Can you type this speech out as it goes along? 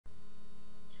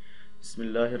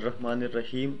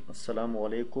Bismillahirrahmanirrahim. Assalamu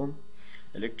alaikum.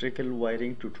 Electrical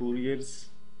wiring tutorials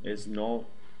is now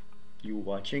you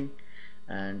watching,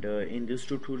 and in this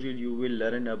tutorial you will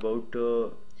learn about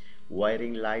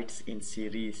wiring lights in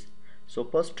series. So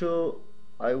first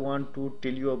I want to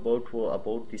tell you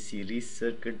about the series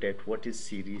circuit, that what is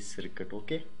series circuit.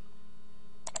 Okay,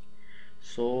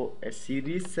 so a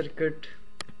series circuit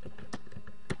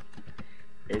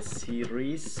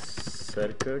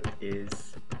is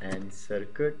an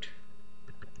circuit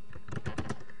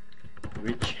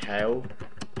which have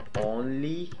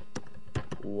only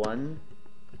one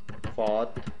path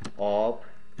of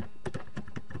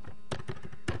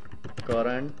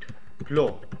current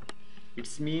flow.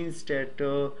 It means that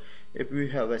if we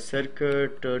have a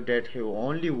circuit that have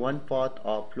only one path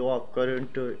of flow of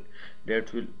current,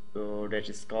 that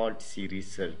is called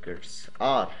series circuits.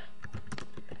 Or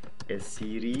a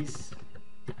series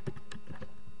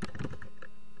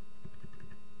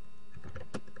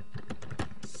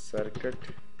circuit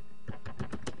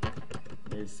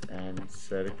is an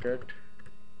circuit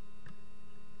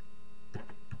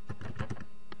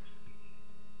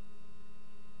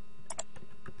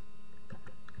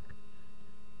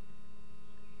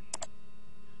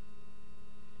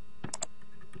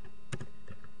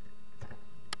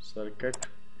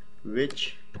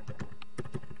which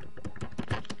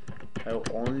have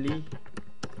only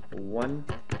one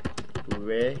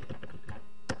way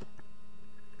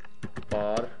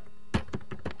for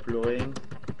flowing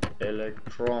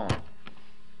electron.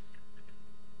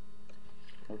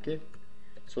 Okay,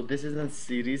 so this is a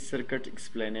series circuit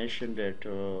explanation, that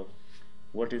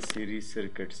what is series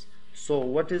circuits. So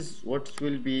what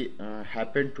will be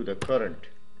happen to the current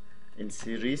in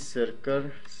series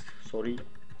circuits?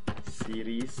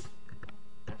 Series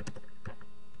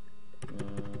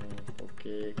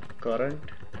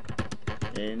current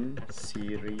in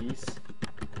series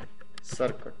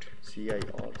circuit,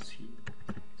 CIRC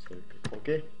circuit.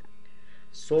 Okay,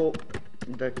 so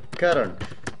the current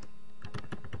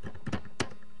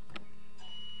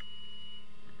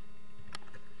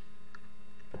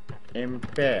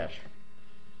ampere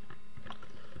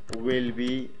will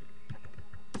be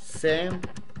same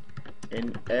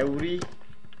in every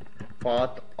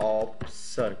path of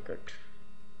circuit.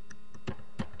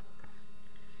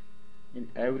 In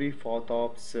every path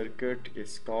of circuit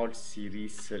is called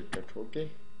series circuit. Okay,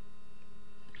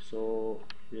 so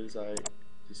here's I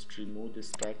just remove this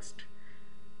text,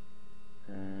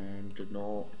 and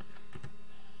now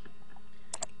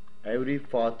every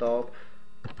path of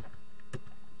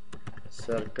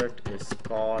circuit is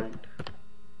called,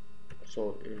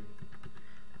 so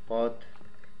path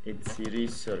in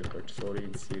series circuit,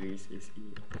 in series is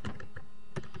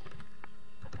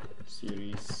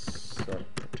series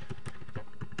circuit,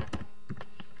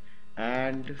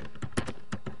 and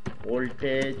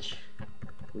voltage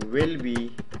will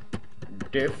be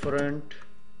different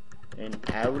in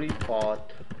every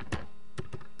path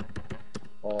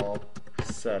of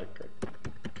circuit.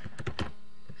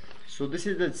 So this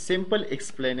is the simple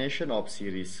explanation of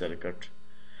series circuit.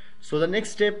 So the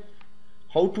next step,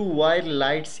 how to wire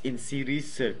lights in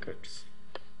series circuits.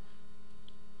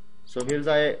 So here's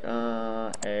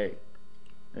a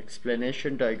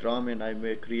explanation diagram, and I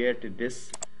may create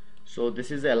this. So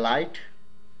this is a light,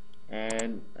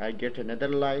 and I get another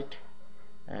light,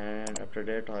 and after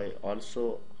that I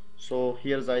also, so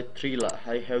here's I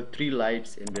have three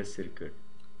lights in this circuit.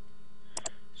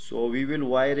 So we will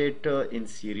wire it in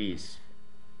series.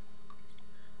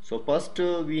 So first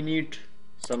we need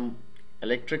some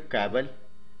electric cable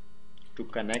to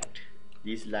connect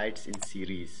these lights in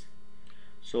series.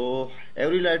 So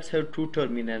every lights have two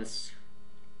terminals,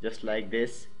 just like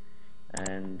this,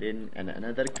 and then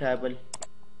another cable.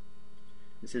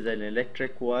 This is an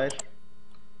electric wire.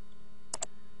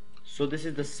 So this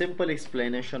is the simple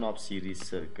explanation of series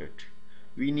circuit.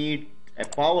 We need a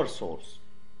power source.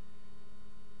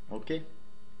 Okay,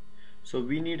 so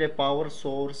we need a power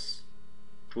source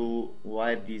to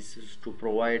wire these, to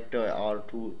provide or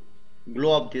to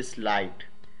glow up this light.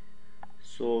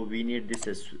 So we need this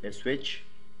a switch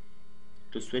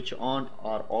to switch on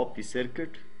or off the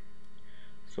circuit.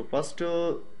 So first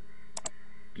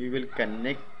we will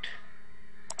connect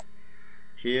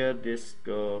here this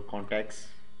contacts,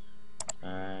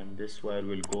 and this wire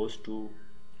will goes to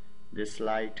this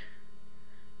light,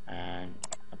 and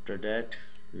after that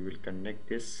we will connect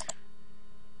this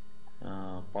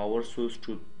power source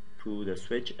to the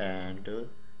switch, and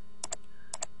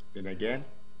then again,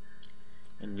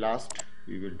 and last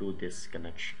we will do this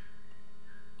connection.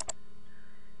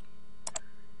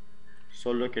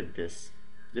 So look at this.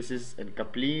 This is a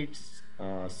complete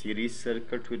series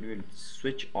circuit, we will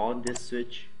switch on this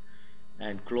switch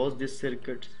and close this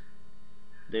circuit.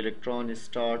 The electron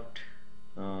start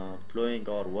flowing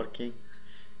or working,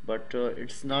 but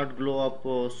it's not glow up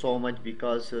so much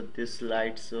because this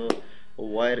lights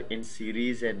wire in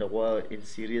series, and the wire in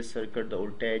series circuit the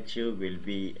voltage will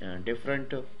be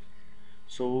different.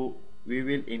 So we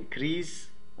will increase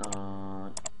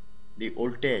the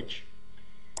voltage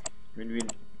when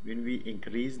we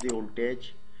increase the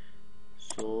voltage.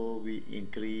 So we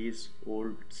increase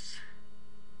volts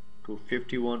to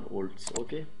 51 volts.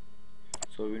 Okay,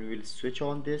 so when we will switch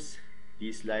on this,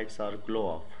 these lights are glow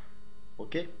off.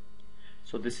 Okay,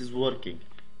 so this is working,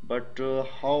 but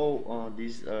how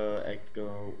this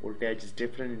voltage is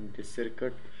different in this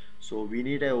circuit? So we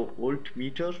need a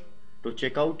voltmeter to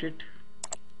check out it.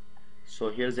 So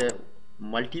here's a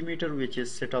multimeter which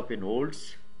is set up in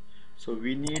volts. So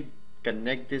we need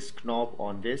connect this knob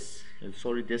on this,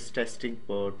 sorry, this testing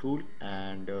tool,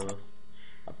 and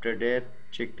after that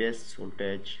check this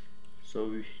voltage.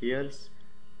 So here's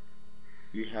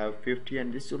we have 50,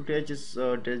 and this voltage is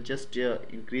just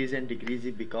increase and decrease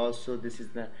because this is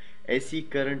the AC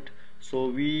current. So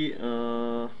we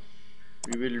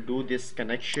will do this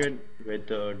connection with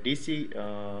the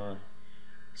DC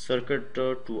circuit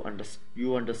to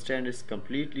you understand this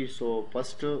completely. So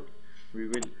first we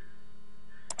will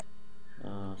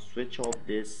switch off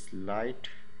this light.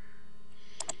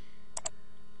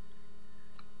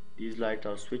 These lights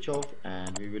are switch off,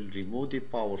 and we will remove the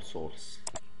power source.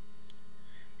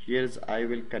 Here's I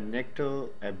will connect a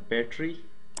battery.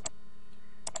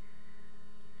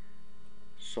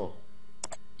 So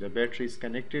the battery is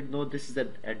connected. Now this is a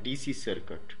DC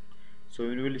circuit. So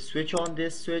when we will switch on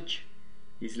this switch,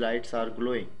 these lights are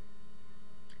glowing,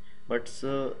 but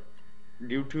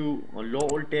due to low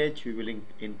voltage we will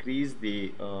increase the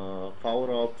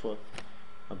power of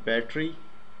a battery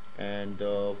and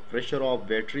the pressure of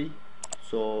battery.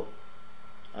 So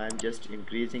I am just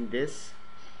increasing this,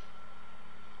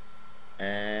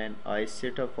 and I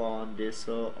set up on this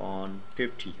on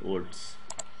 50 volts.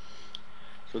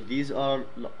 So these are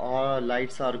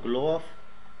lights are glow off.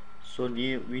 So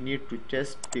we need to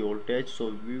test the voltage.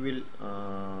 So we will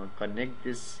connect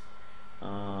this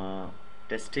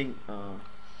testing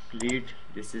lead.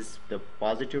 This is the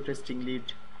positive testing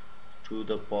lead to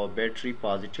the battery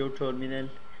positive terminal,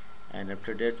 and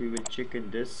after that we will check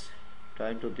in this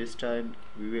time to this time.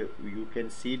 You can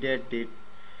see that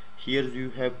here you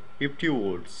have 50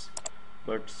 volts,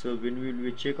 but so when we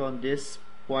will check on this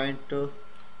point, the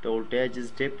voltage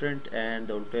is different, and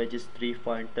the voltage is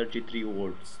 3.33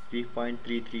 volts,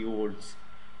 3.33 volts.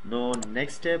 Now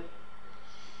next step,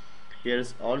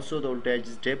 here's also the voltage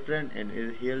is different, and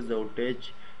here's the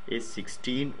voltage is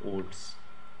 16 volts.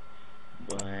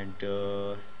 And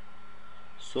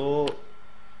so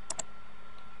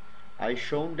I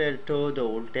shown that the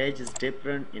voltage is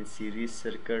different in series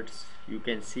circuits. You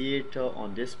can see it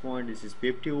on this point, this is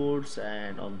 50 volts,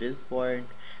 and on this point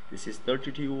this is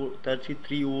 33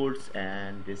 volts,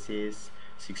 and this is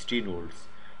 16 volts.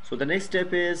 So the next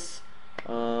step is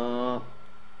how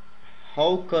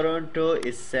current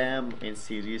is same in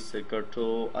series circuit.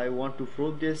 So I want to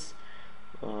prove this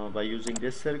by using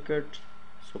this circuit.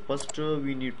 So first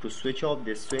we need to switch off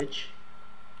this switch.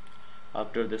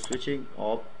 After the switching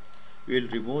off, we will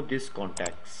remove these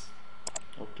contacts.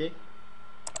 Okay,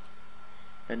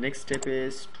 the next step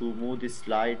is to move these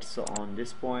lights on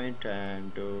this point,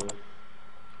 and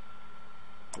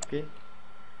okay,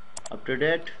 after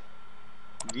that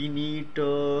we need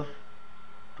to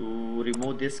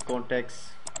remove these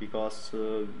contacts because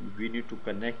we need to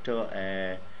connect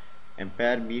a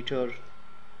ampere meter.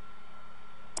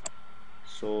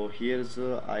 So here's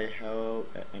I have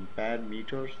an ampere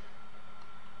meter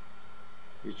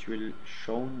which will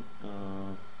show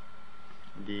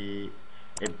the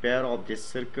ampere of this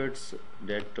circuits,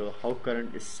 that how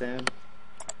current is same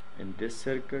in this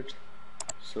circuit.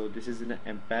 So this is an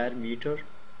ampere meter.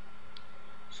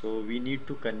 So we need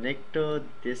to connect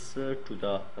this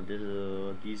to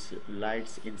these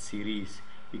lights in series,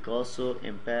 because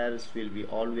amperes will be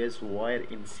always wire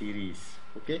in series.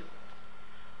 Okay,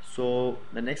 so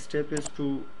the next step is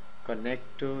to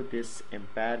connect this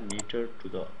ampere meter to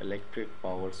the electric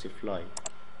power supply.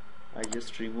 I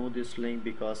just remove this link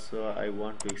because I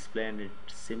want to explain it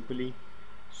simply.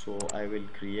 So I will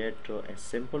create a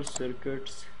simple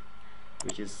circuits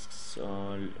which is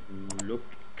look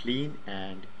clean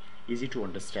and easy to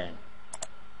understand.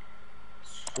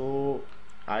 So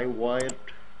I wired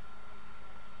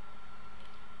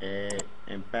a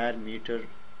ampere meter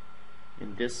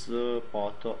in this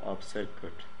path of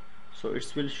circuit. So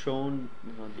it will shown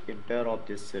the ampere of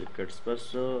these circuits, but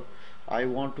I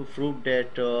want to prove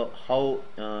that how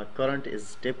current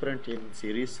is different in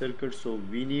series circuit. So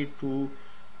we need to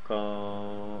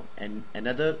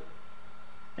another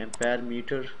ampere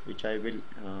meter which I will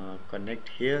connect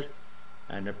here,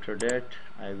 and after that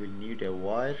I will need a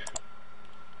wire,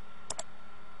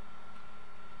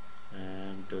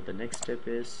 and the next step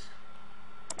is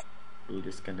do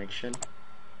this connection.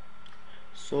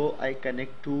 So I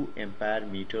connect two ampere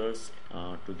meters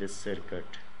to this circuit.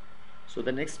 So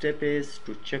the next step is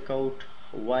to check out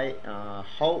why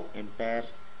how ampere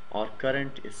or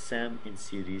current is same in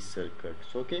series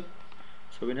circuits. Okay,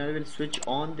 so when I will switch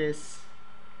on this,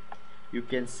 you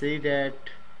can see that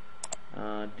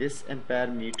this ampere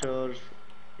meter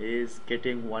is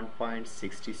getting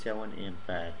 1.67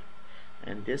 ampere,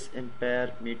 and this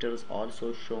ampere meter is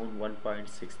also shown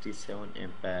 1.67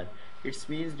 ampere. It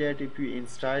means that if you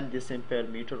install this ampere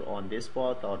meter on this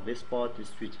path or this path,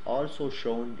 this will also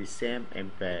shown the same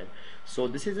ampere. So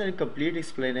this is a complete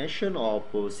explanation of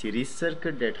series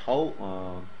circuit, that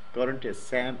how current is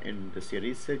same in the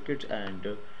series circuit,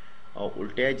 and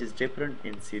voltage is different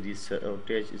in series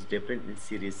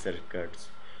circuits.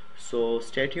 So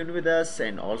stay tuned with us,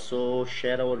 and also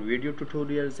share our video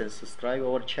tutorials and subscribe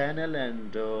our channel,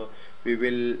 and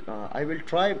I will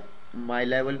try my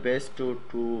level best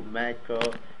to make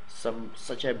some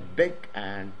such a big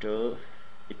and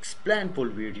explainable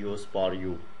videos for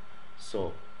you.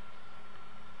 So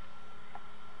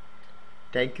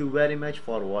thank you very much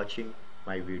for watching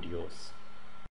my videos.